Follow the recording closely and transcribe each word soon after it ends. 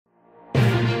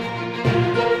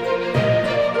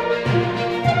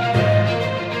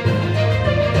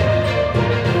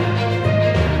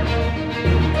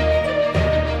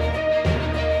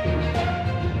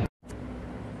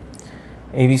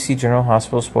ABC General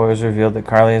Hospital spoilers revealed that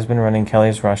Carly has been running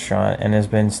Kelly's restaurant and has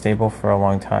been stable for a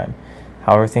long time.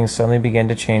 However, things suddenly began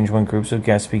to change when groups of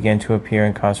guests began to appear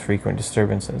and cause frequent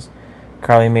disturbances.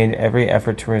 Carly made every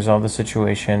effort to resolve the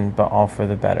situation, but all for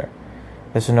the better.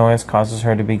 This annoyance causes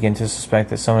her to begin to suspect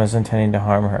that someone is intending to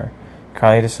harm her.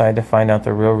 Carly decided to find out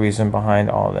the real reason behind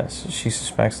all this. She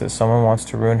suspects that someone wants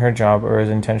to ruin her job or is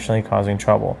intentionally causing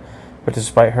trouble. But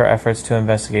despite her efforts to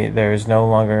investigate, there is no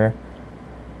longer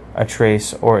a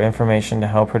trace or information to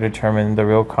help her determine the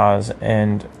real cause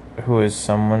and who is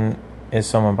someone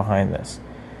behind this.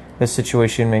 This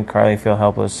situation made Carly feel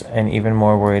helpless and even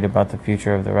more worried about the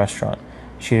future of the restaurant.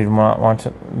 She did not want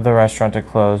the restaurant to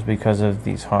close because of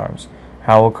these harms.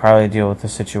 How will Carly deal with the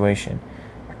situation?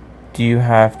 Do you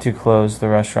have to close the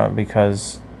restaurant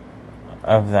because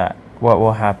of that? What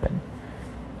will happen?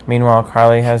 Meanwhile,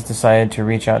 Carly has decided to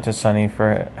reach out to Sonny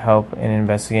for help in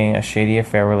investigating a shady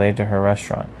affair related to her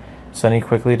restaurant. Sonny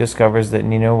quickly discovers that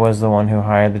Nina was the one who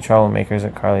hired the troublemakers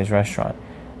at Carly's restaurant.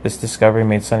 This discovery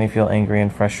made Sonny feel angry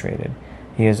and frustrated.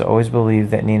 He has always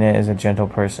believed that Nina is a gentle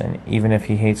person. Even if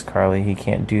he hates Carly, he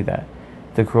can't do that.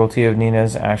 The cruelty of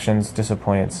Nina's actions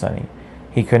disappointed Sonny.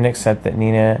 He couldn't accept that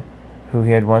Nina, who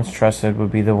he had once trusted,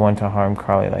 would be the one to harm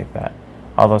Carly like that.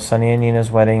 Although Sonny and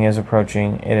Nina's wedding is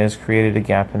approaching, it has created a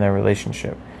gap in their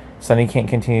relationship. Sonny can't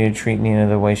continue to treat Nina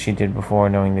the way she did before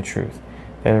knowing the truth.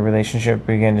 Their relationship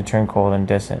began to turn cold and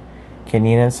distant. Can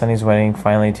Nina and Sonny's wedding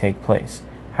finally take place?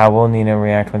 How will Nina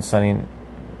react when Sonny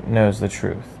knows the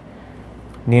truth?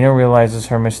 Nina realizes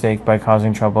her mistake by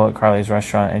causing trouble at Carly's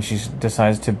restaurant, and she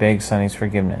decides to beg Sonny's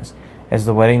forgiveness. As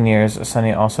the wedding nears,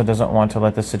 Sonny also doesn't want to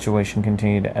let the situation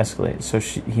continue to escalate, so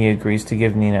he agrees to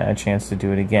give Nina a chance to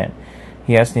do it again.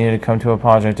 He asks Nina to come to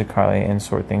apologize to Carly and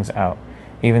sort things out.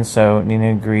 Even so,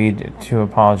 Nina agreed to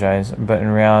apologize, but in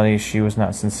reality she was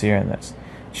not sincere in this.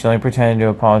 She only pretended to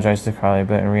apologize to Carly,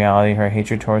 but in reality her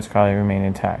hatred towards Carly remained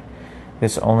intact.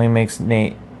 This only makes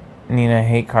Nina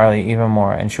hate Carly even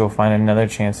more, and she will find another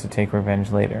chance to take revenge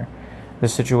later.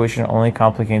 This situation only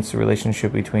complicates the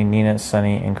relationship between Nina,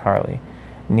 Sonny, and Carly.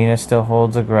 Nina still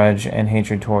holds a grudge and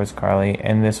hatred towards Carly,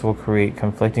 and this will create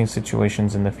conflicting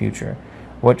situations in the future.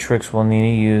 What tricks will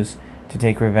Nina use to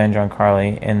take revenge on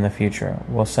Carly in the future?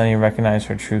 Will Sonny recognize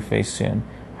her true face soon?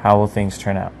 How will things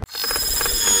turn out?